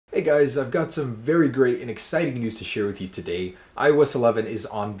Hey guys, I've got some very great and exciting news to share with you today. iOS 11 is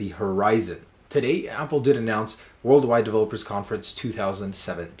on the horizon. Today, Apple did announce Worldwide Developers Conference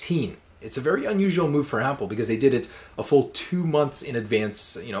 2017. It's a very unusual move for Apple because they did it a full 2 months in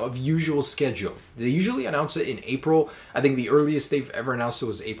advance, of usual schedule. They usually announce it in April. I think the earliest they've ever announced it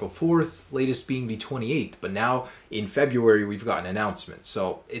was April 4th, latest being the 28th. But now in February, we've got an announcement.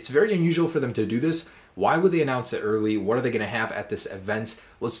 So it's very unusual for them to do this. Why would they announce it early? What are they going to have at this event?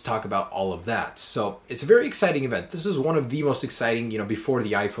 Let's talk about all of that. So it's a very exciting event. This is one of the most exciting, before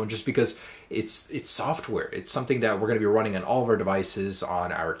the iPhone, just because it's software. It's something that we're going to be running on all of our devices,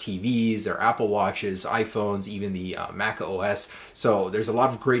 on our TVs, our Apple Watches, iPhones, even the macOS. So there's a lot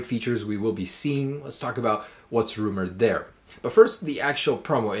of great features we will be seeing. Let's talk about what's rumored there. But first, the actual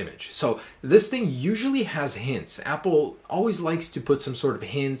promo image. So this thing usually has hints. Apple always likes to put some sort of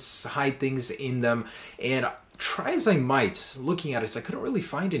hints, hide things in them, and try as I might, looking at it, I couldn't really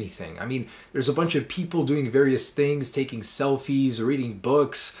find anything. I mean, there's a bunch of people doing various things, taking selfies, reading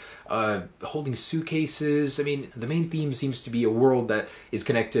books, holding suitcases. I mean, the main theme seems to be a world that is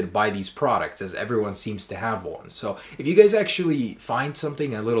connected by these products, as everyone seems to have one. So if you guys actually find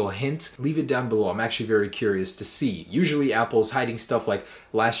something, a little hint, leave it down below. I'm actually very curious to see. Usually Apple's hiding stuff, like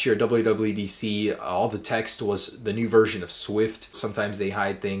last year WWDC, all the text was the new version of Swift. Sometimes they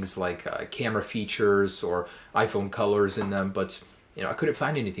hide things like camera features or iPhone colors in them, but I couldn't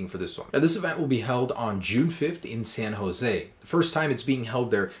find anything for this one. Now, this event will be held on June 5th in San Jose. The first time it's being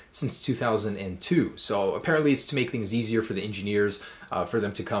held there since 2002. So apparently it's to make things easier for the engineers, for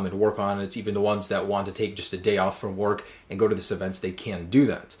them to come and work on it. Even the ones that want to take just a day off from work and go to this event, they can do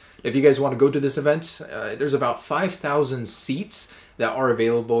that. If you guys want to go to this event, there's about 5,000 seats that are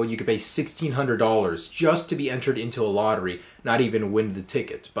available. You could pay $1,600 just to be entered into a lottery, not even win the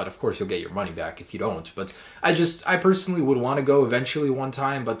ticket. But of course, you'll get your money back if you don't. But I personally would want to go eventually one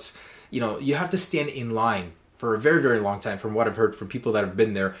time, but you have to stand in line for a very, very long time, from what I've heard from people that have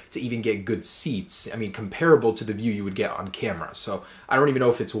been there, to even get good seats. I mean, comparable to the view you would get on camera. So I don't even know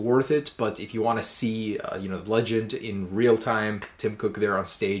if it's worth it, but if you want to see, the legend in real time, Tim Cook there on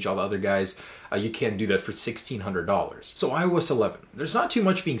stage, all the other guys, you can do that for $1,600. So iOS 11, there's not too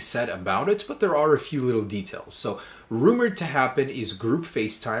much being said about it, but there are a few little details. So rumored to happen is group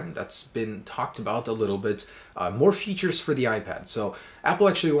FaceTime. That's been talked about a little bit. More features for the iPad. So Apple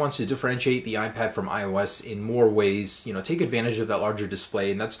actually wants to differentiate the iPad from iOS in more ways, take advantage of that larger display.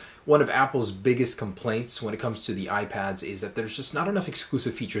 And that's one of Apple's biggest complaints when it comes to the iPads, is that there's just not enough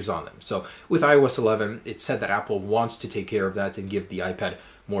exclusive features on them. So with iOS 11, it's said that Apple wants to take care of that and give the iPad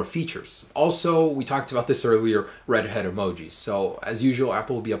more features. Also, we talked about this earlier, redhead emojis. So as usual,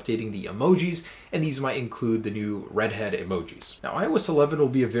 Apple will be updating the emojis, and these might include the new redhead emojis. Now, iOS 11 will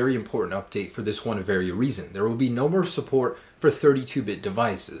be a very important update for this one very reason. There will be no more support for 32-bit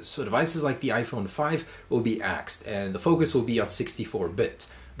devices. So devices like the iPhone 5 will be axed, and the focus will be on 64-bit.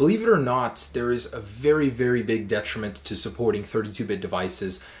 Believe it or not, there is a very, very big detriment to supporting 32-bit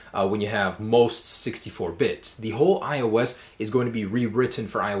devices when you have most 64-bit. The whole iOS is going to be rewritten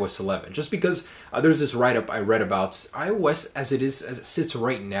for iOS 11, just because there's this write-up I read about iOS as it sits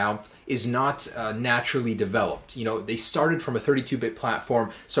right now is not naturally developed. They started from a 32-bit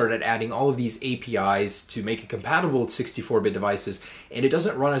platform, started adding all of these APIs to make it compatible with 64-bit devices, and it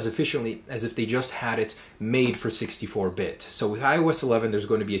doesn't run as efficiently as if they just had it made for 64-bit. So with iOS 11, there's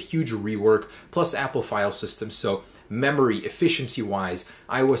going to be a huge rework, plus Apple file systems. So memory efficiency-wise,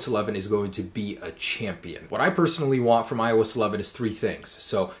 iOS 11 is going to be a champion. What I personally want from iOS 11 is 3 things.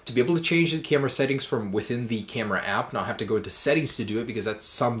 So to be able to change the camera settings from within the camera app, not have to go into settings to do it because that's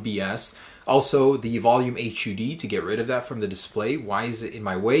some BS. Also, the volume HUD to get rid of that from the display. Why is it in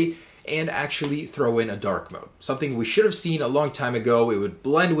my way? And actually throw in a dark mode. Something we should have seen a long time ago. It would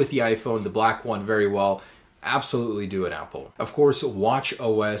blend with the iPhone, the black one, very well. Absolutely do it, Apple. Of course,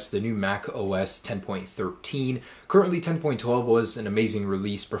 watchOS, the new macOS 10.13. Currently 10.12 was an amazing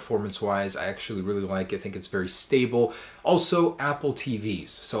release performance-wise. I actually really like it. I think it's very stable. Also, Apple TVs.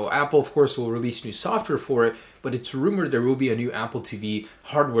 So Apple, of course, will release new software for it, but it's rumored there will be a new Apple TV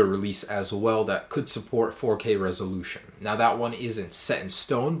hardware release as well that could support 4K resolution. Now, that one isn't set in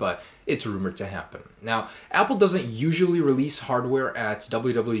stone, but it's rumored to happen. Now, Apple doesn't usually release hardware at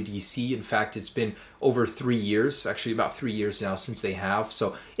WWDC. In fact, it's been over 3 years, actually about 3 years now since they have.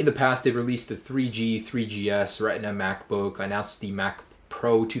 So in the past, they've released the 3G, 3GS, Retina MacBook, announced the Mac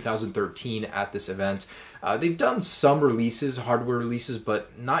Pro 2013 at this event. They've done some releases, hardware releases,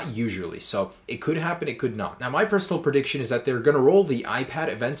 but not usually. So it could happen, it could not. Now, my personal prediction is that they're going to roll the iPad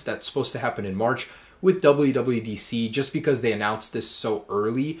event that's supposed to happen in March with WWDC, just because they announced this so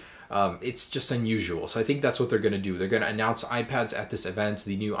early. it's just unusual. So I think that's what they're going to do. They're going to announce iPads at this event,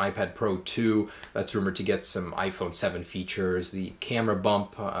 the new iPad Pro 2, that's rumored to get some iPhone 7 features, the camera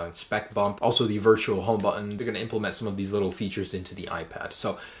bump, spec bump, also the virtual home button. They're going to implement some of these little features into the iPad.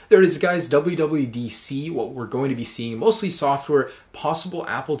 So there it is, guys, WWDC, what we're going to be seeing, mostly software, possible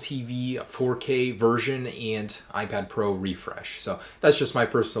Apple TV 4K version, and iPad Pro refresh. So that's just my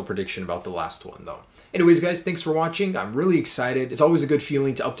personal prediction about the last one, though. Anyways, guys, thanks for watching. I'm really excited. It's always a good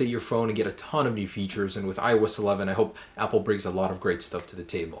feeling to update your phone and get a ton of new features. And with iOS 11, I hope Apple brings a lot of great stuff to the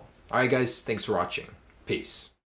table. All right, guys, thanks for watching. Peace.